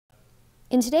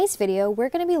In today's video, we're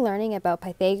going to be learning about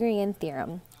Pythagorean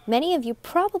Theorem. Many of you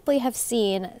probably have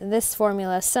seen this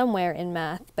formula somewhere in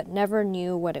math, but never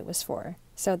knew what it was for.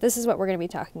 So this is what we're going to be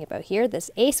talking about here.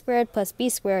 This a squared plus b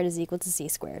squared is equal to c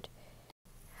squared.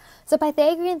 So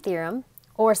Pythagorean Theorem,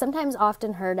 or sometimes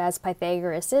often heard as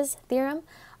Pythagoras' theorem,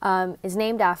 is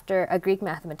named after a Greek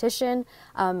mathematician,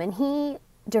 and he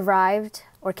derived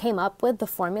or came up with the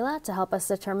formula to help us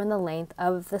determine the length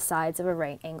of the sides of a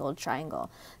right-angled triangle.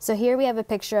 So here we have a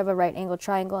picture of a right-angled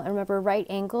triangle, and remember,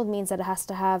 right-angled means that it has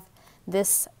to have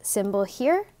this symbol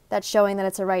here that's showing that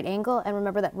it's a right angle, and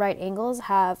remember that right angles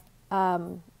have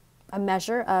a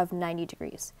measure of 90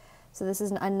 degrees. So this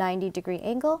is a 90-degree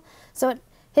angle. So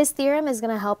his theorem is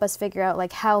going to help us figure out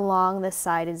like how long this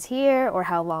side is here, or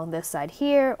how long this side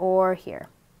here, or here.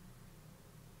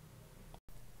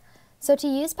 So to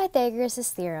use Pythagoras'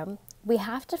 theorem, we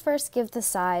have to first give the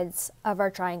sides of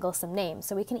our triangle some names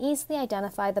so we can easily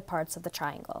identify the parts of the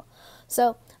triangle.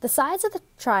 So the sides of the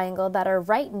triangle that are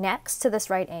right next to this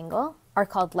right angle are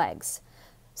called legs.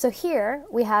 So here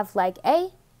we have leg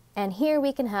A, and here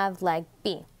we can have leg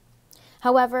B.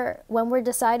 However, when we're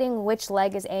deciding which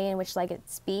leg is A and which leg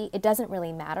is B, it doesn't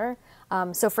really matter.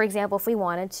 So for example, if we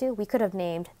wanted to, we could have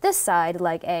named this side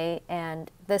leg A and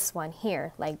this one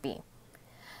here leg B.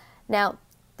 Now,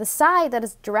 the side that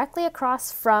is directly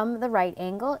across from the right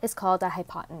angle is called a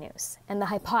hypotenuse. And the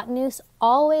hypotenuse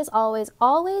always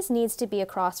needs to be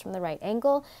across from the right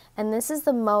angle. And this is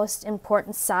the most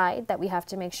important side that we have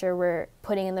to make sure we're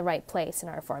putting in the right place in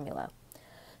our formula.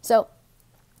 So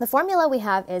the formula we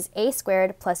have is a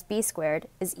squared plus b squared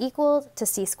is equal to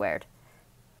c squared.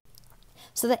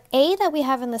 So the a that we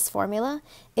have in this formula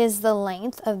is the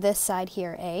length of this side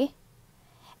here, A.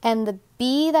 And the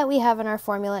b that we have in our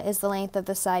formula is the length of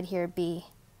the side here, B.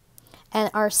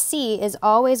 And our c is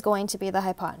always going to be the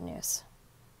hypotenuse.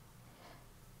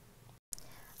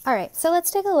 All right, so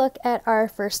let's take a look at our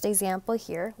first example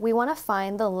here. We want to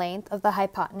find the length of the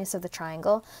hypotenuse of the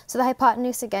triangle. So the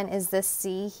hypotenuse, again, is this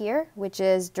c here, which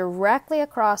is directly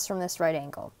across from this right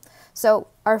angle. So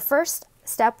our first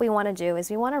step we want to do is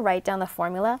we want to write down the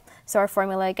formula. So our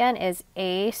formula, again, is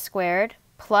a squared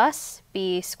plus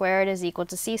b squared is equal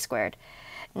to c squared.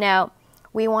 Now,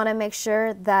 we want to make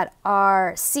sure that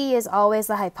our c is always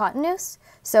the hypotenuse.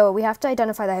 So we have to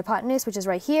identify the hypotenuse, which is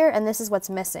right here, and this is what's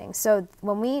missing. So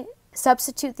when we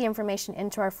substitute the information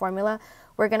into our formula,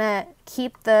 we're going to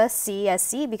keep the c as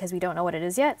c because we don't know what it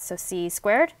is yet, so c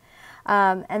squared.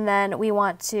 And then we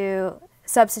want to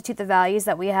substitute the values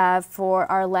that we have for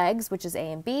our legs, which is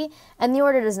A and B, and the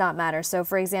order does not matter. So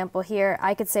for example here,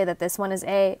 I could say that this one is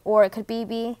A, or it could be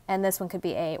B, and this one could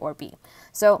be A or B.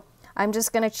 So I'm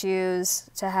just going to choose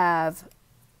to have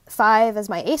 5 as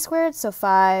my A squared, so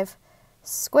 5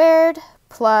 squared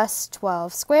plus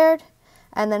 12 squared,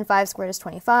 and then 5 squared is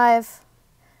 25,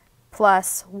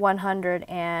 plus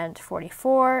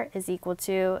 144 is equal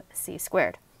to C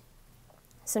squared.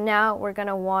 So now we're going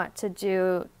to want to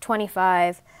do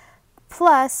 25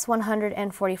 plus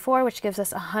 144, which gives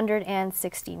us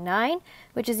 169,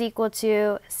 which is equal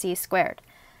to c squared.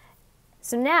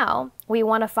 So now we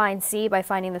want to find c by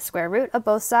finding the square root of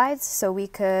both sides. So we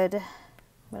could, I'm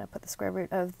going to put the square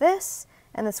root of this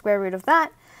and the square root of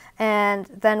that. And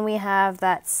then we have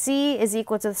that c is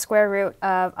equal to the square root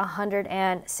of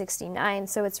 169.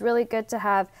 So it's really good to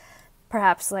have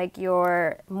perhaps like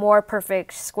your more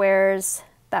perfect squares,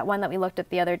 that one that we looked at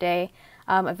the other day,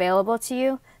 available to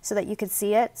you so that you could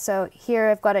see it. So here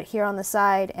I've got it here on the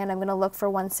side, and I'm going to look for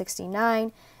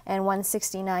 169, and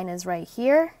 169 is right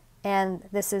here, and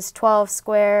this is 12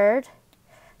 squared.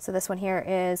 So this one here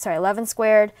is, 11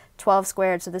 squared, 12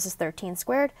 squared, so this is 13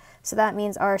 squared. So that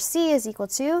means our c is equal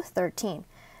to 13.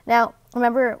 Now,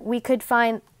 remember, we could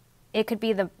find, it could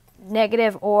be the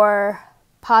negative or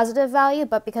positive value,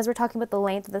 but because we're talking about the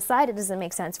length of the side, it doesn't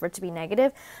make sense for it to be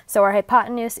negative. So our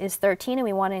hypotenuse is 13, and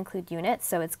we want to include units.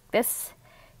 So it's this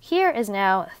here is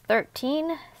now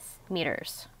 13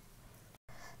 meters.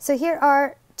 So here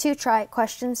are 2 try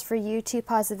questions for you to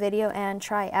pause the video and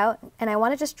try out. And I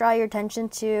want to just draw your attention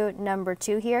to number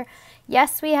 2 here.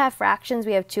 Yes, we have fractions.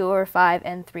 We have 2 over 5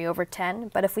 and 3 over 10.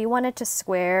 But if we wanted to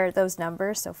square those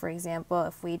numbers, so for example,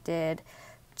 if we did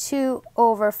 2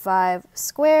 over 5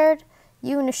 squared,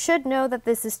 you should know that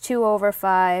this is 2 over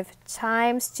 5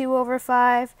 times 2 over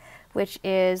 5, which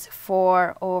is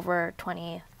 4 over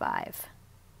 25.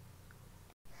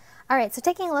 All right, so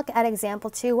taking a look at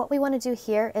example 2, what we want to do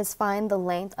here is find the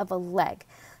length of a leg.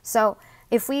 So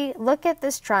if we look at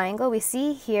this triangle, we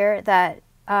see here that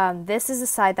this is a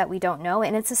side that we don't know,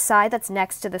 and it's a side that's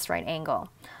next to this right angle.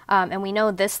 And we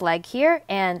know this leg here,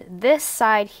 and this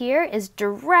side here is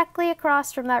directly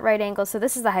across from that right angle, so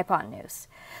this is the hypotenuse.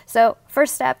 So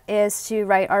first step is to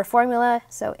write our formula,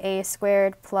 so a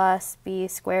squared plus b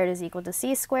squared is equal to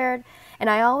c squared, and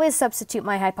I always substitute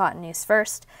my hypotenuse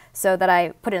first so that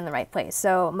I put it in the right place.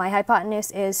 So my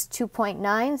hypotenuse is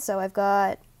 2.9, so I've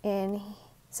got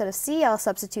instead of c, I'll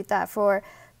substitute that for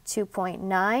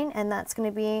 2.9, and that's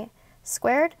going to be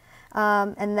squared.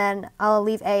 And then I'll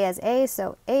leave a as a,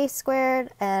 so a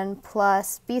squared and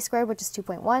plus b squared, which is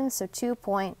 2.1, so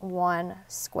 2.1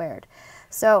 squared.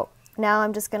 So now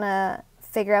I'm just going to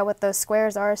figure out what those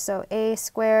squares are. So a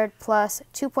squared plus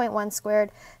 2.1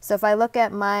 squared. So if I look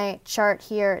at my chart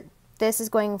here, this is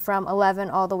going from 11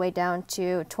 all the way down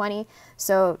to 20.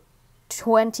 So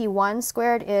 21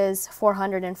 squared is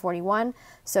 441.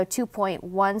 So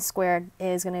 2.1 squared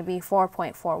is going to be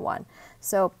 4.41.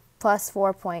 So plus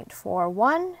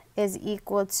 4.41 is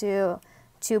equal to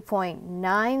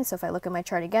 2.9. So if I look at my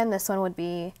chart again, this one would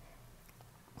be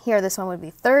here, this one would be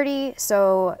 30.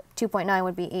 So 2.9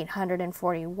 would be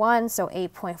 841, so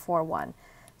 8.41.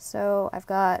 So I've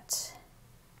got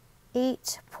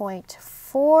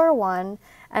 8.41,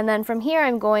 and then from here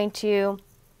I'm going to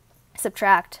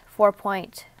subtract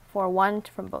 4.41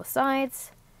 from both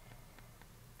sides,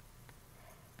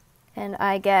 and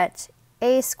I get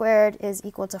a squared is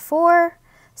equal to 4,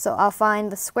 so I'll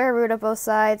find the square root of both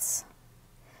sides,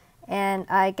 and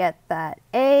I get that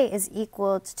a is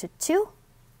equal to 2.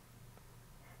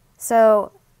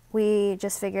 So we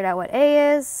just figured out what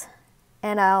a is,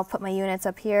 and I'll put my units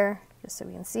up here just so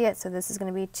we can see it. So this is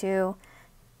going to be 2,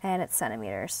 and it's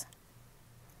centimeters.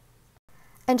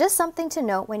 And just something to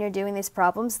note when you're doing these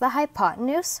problems, the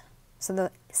hypotenuse, so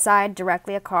the side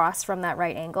directly across from that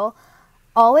right angle,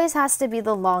 always has to be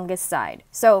the longest side.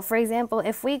 So for example,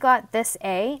 if we got this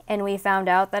A and we found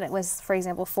out that it was, for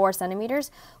example, 4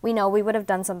 centimeters, we know we would have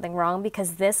done something wrong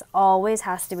because this always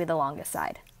has to be the longest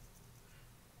side.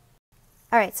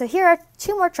 Alright, so here are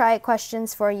 2 more try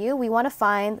questions for you. We want to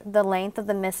find the length of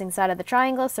the missing side of the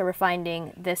triangle, so we're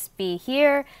finding this B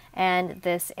here and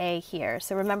this A here.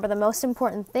 So remember, the most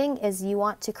important thing is you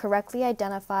want to correctly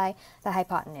identify the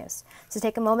hypotenuse. So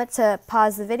take a moment to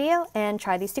pause the video and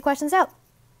try these 2 questions out.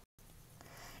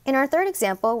 In our third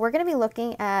example, we're going to be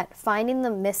looking at finding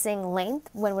the missing length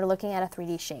when we're looking at a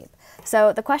 3D shape.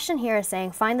 So the question here is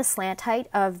saying find the slant height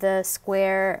of the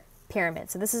square pyramid.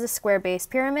 So this is a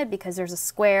square-based pyramid because there's a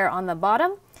square on the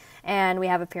bottom and we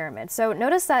have a pyramid. So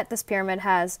notice that this pyramid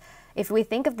has, if we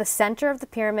think of the center of the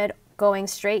pyramid going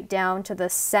straight down to the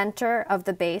center of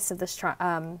the base of this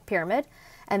pyramid,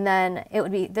 and then it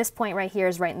would be, this point right here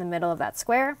is right in the middle of that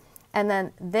square, and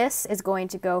then this is going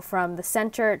to go from the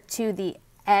center to the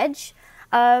edge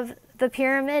of the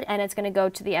pyramid, and it's going to go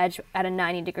to the edge at a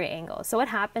 90-degree angle. So what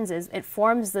happens is it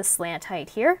forms the slant height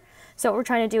here. So what we're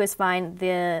trying to do is find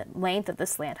the length of the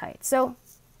slant height. So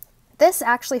this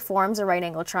actually forms a right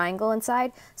angle triangle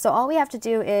inside. So all we have to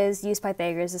do is use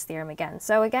Pythagoras' theorem again.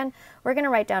 So again, we're going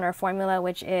to write down our formula,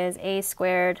 which is a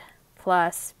squared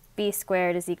plus b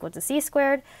squared is equal to c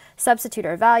squared. Substitute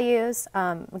our values.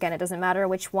 Again, it doesn't matter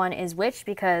which one is which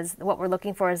because what we're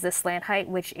looking for is this slant height,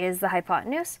 which is the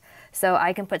hypotenuse. So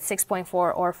I can put 6.4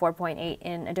 or 4.8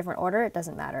 in a different order. It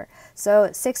doesn't matter. So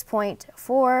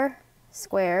 6.4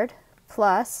 squared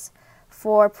plus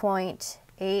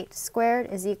 4.8 squared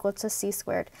is equal to c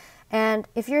squared. And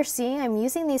if you're seeing, I'm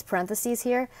using these parentheses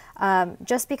here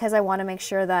just because I want to make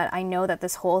sure that I know that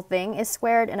this whole thing is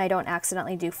squared and I don't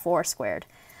accidentally do 4 squared.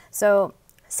 So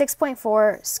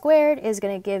 6.4 squared is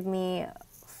going to give me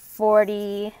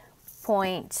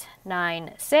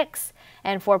 40.96,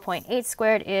 and 4.8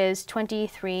 squared is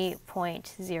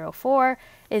 23.04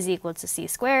 is equal to c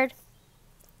squared.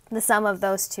 The sum of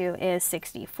those two is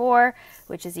 64,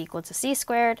 which is equal to c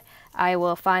squared. I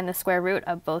will find the square root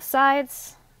of both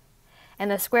sides,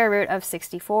 and the square root of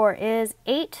 64 is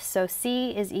 8, so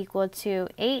c is equal to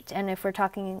 8, and if we're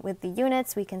talking with the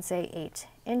units, we can say 8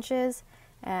 inches,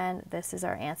 and this is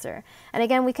our answer. And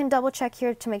again, we can double check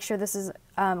here to make sure this is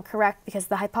correct because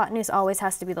the hypotenuse always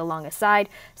has to be the longest side.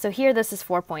 So here this is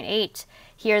 4.8,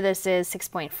 here this is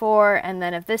 6.4, and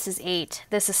then if this is 8,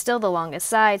 this is still the longest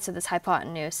side, so this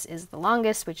hypotenuse is the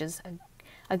longest, which is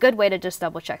a good way to just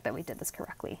double check that we did this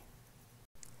correctly.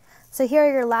 So here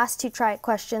are your last 2 try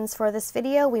questions for this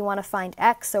video. We want to find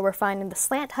x, so we're finding the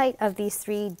slant height of these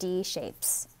 3D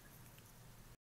shapes.